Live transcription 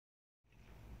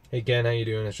Hey Ken, how you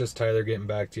doing? It's just Tyler getting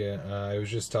back to you. I was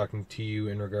just talking to you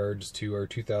in regards to our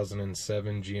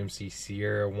 2007 GMC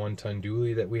Sierra 1-ton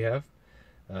dually that we have.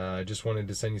 I just wanted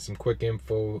to send you some quick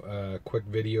info, quick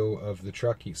video of the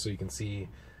truck so you can see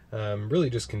really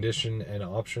just condition and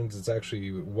options. It's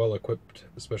actually well equipped,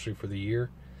 especially for the year.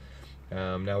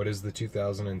 Now it is the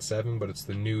 2007, but it's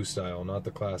the new style, not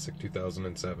the classic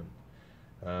 2007.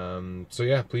 So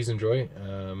yeah, please enjoy.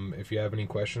 If you have any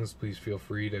questions, please feel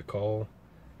free to call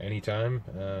anytime,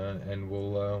 and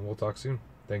we'll talk soon.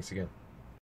 Thanks again.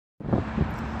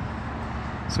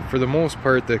 So for the most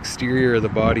part, the exterior of the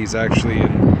body is actually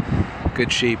in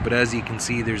good shape, but as you can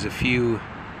see, there's a few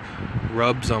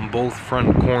rubs on both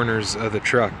front corners of the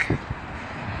truck.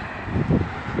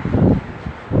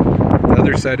 The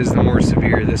other side is the more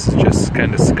severe. This is just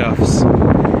kind of scuffs.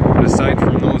 But aside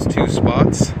from those two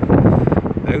spots,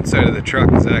 the outside of the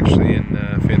truck is actually in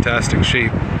fantastic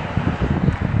shape.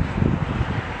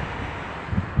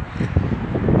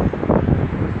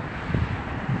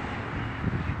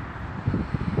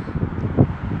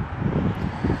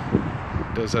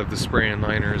 Does have the spray and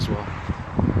liner as well.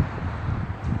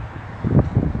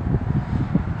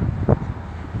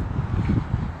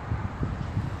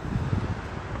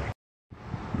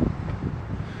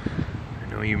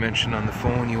 I know you mentioned on the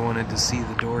phone you wanted to see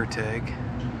the door tag.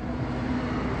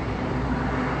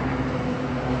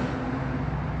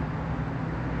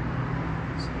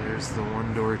 So there's the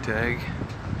one door tag.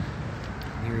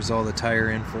 Here's all the tire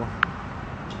info.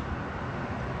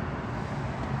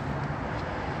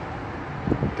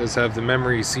 Does have the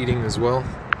memory seating as well.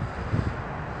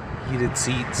 Heated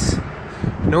seats.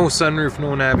 No sunroof,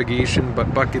 no navigation,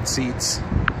 but bucket seats.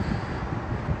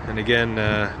 And again,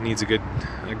 needs a good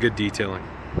detailing.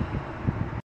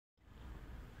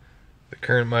 The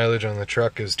current mileage on the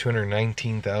truck is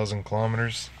 219,000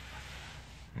 kilometers.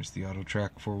 There's the auto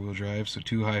track 4-wheel drive, so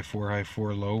 2 high, 4 high,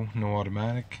 4 low, no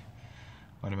automatic.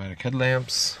 Automatic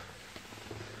headlamps.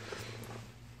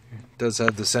 Does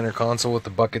have the center console with the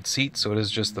bucket seat, so it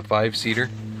is just the 5-seater.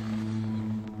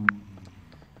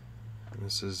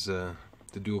 This is the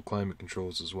dual climate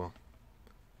controls as well.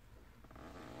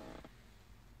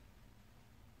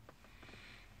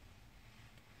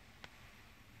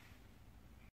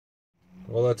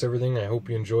 Well, that's everything. I hope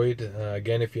you enjoyed.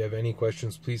 Again, if you have any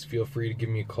questions, please feel free to give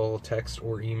me a call, text,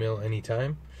 or email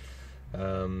anytime.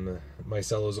 My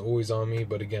cell is always on me,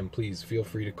 but again, please feel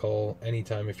free to call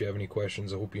anytime if you have any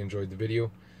questions. I hope you enjoyed the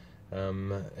video,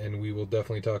 and we will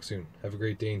definitely talk soon. Have a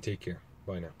great day and take care.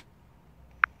 Bye now.